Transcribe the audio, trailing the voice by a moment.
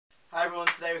Hi everyone,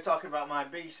 today we're talking about my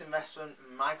biggest investment,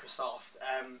 Microsoft.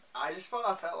 I just thought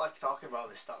I felt like talking about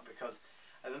this stock because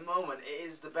at the moment it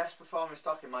is the best performing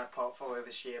stock in my portfolio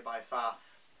this year by far.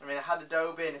 I mean, I had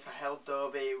Adobe, and if I held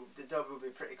Adobe, the Adobe would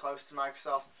be pretty close to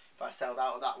Microsoft, but I sold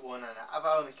out of that one and I've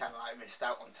only kind of like missed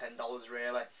out on $10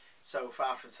 really so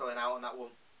far from selling out on that one.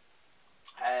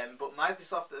 But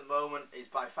Microsoft at the moment is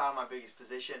by far my biggest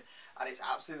position, and it's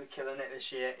absolutely killing it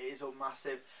this year. It is up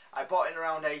massive. I bought in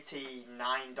around $89,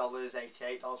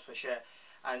 $88 per share,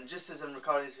 and just as I'm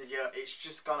recording this video, it's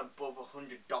just gone above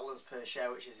 $100 per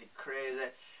share, which is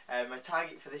crazy. My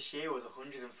target for this year was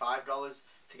 $105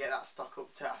 to get that stock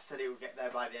up to. I said it would get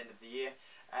there by the end of the year,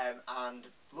 and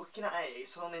looking at it,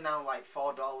 it's only now like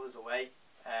 $4 away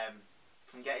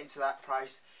from getting to that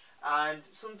price. And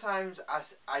sometimes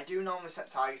I do normally set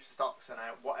targets for stocks, and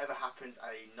whatever happens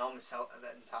I normally sell at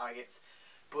them targets,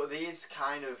 but these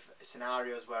kind of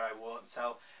scenarios where I won't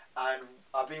sell. And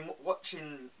I've been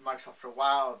watching Microsoft for a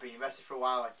while, I've been invested for a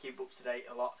while, I keep up to date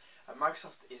a lot, and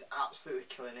Microsoft is absolutely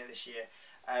killing it this year.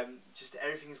 Just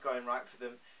everything's going right for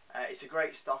them. It's a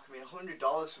great stock. I mean, $100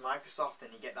 for Microsoft,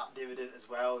 and you get that dividend as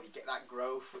well, you get that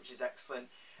growth, which is excellent.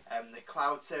 The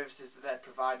cloud services that they're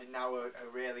providing now are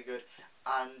really good,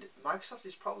 and Microsoft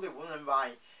is probably one of my,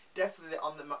 definitely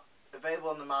available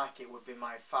on the market, would be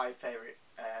my five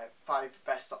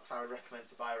best stocks I would recommend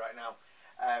to buy right now.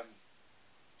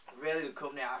 Really good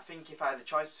company. I think if I had the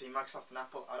choice between Microsoft and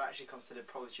Apple, I'd actually consider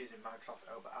probably choosing Microsoft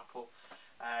over Apple.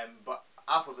 But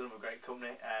Apple's another great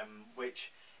company,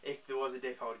 which if there was a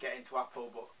dip I would get into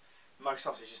Apple, but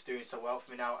Microsoft is just doing so well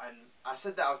for me now. And I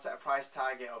said that I would set a price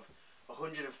target of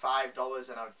 $105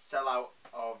 and I would sell out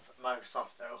of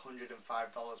Microsoft at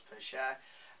 $105 per share,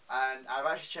 and I've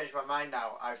actually changed my mind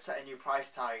now. I've set a new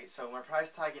price target, so my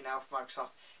price target now for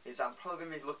Microsoft is that I'm probably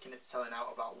going to be looking at selling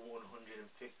out about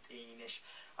 115ish.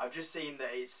 I've just seen that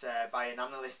it's by an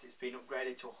analyst, it's been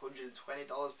upgraded to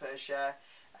 $120 per share,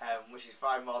 which is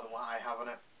far more than what I have on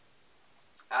it.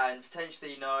 And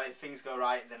potentially, you know, if things go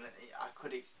right, then I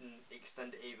could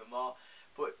extend it even more.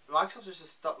 But Microsoft is a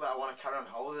stock that I want to carry on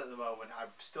holding at the moment. I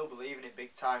still believe in it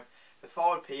big time. The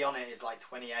forward P on it is like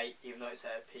 28, even though it's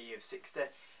at a P of 60,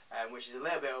 which is a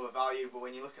little bit overvalued. But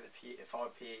when you look at the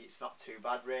forward P, it's not too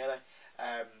bad really.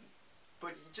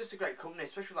 But just a great company,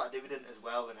 especially with that dividend as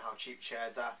well, and how cheap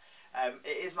shares are.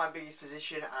 It is my biggest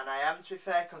position, and I am, to be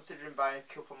fair, considering buying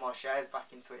a couple more shares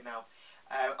back into it now.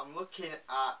 I'm looking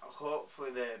at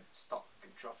hopefully the stock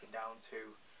dropping down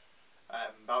to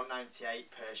about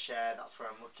 98 per share. That's where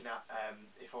I'm looking at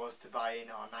if I was to buy in,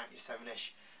 or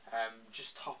 97ish.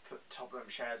 Just top them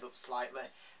shares up slightly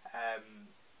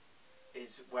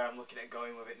is where I'm looking at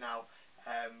going with it now.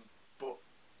 But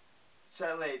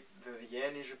certainly the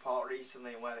earnings report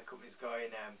recently and where the company's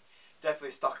going, definitely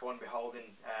a stock I want to be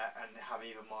holding and have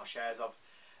even more shares of.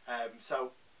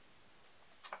 So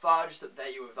I thought I'd just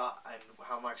update you with that and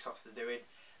how Microsoft are doing.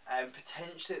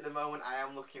 Potentially at the moment I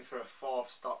am looking for a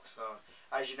fourth stock. So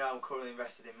as you know, I'm currently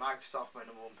invested in Microsoft, my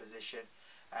 #1 position,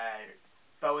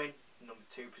 Boeing,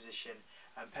 #2 position,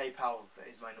 and PayPal, that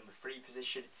is my #3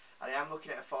 position. And I am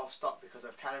looking at a fourth stock because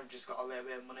I've kind of just got a little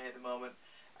bit of money at the moment,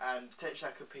 and potentially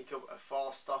I could pick up a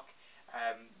fourth stock.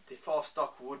 The fourth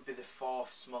stock would be the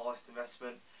fourth smallest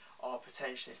investment, or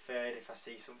potentially third if I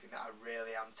see something that I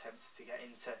really am tempted to get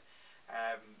into.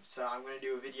 So I'm going to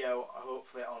do a video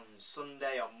hopefully on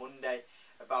Sunday or Monday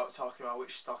about talking about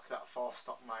which stock that fourth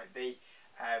stock might be.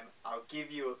 I'll give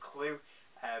you a clue.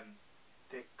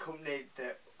 The company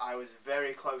that I was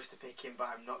very close to picking, but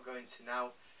I'm not going to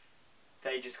now,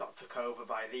 they just got took over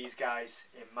by these guys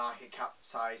in market cap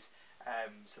size.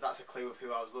 So that's a clue of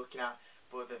who I was looking at,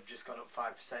 but they've just gone up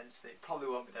 5%, so it probably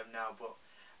won't be them now. But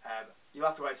you'll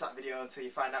have to wait to that video until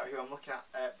you find out who I'm looking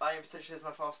at buying potentially as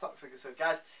my fourth stock. So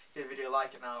guys, give the video a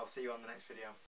like, and I'll see you on the next video.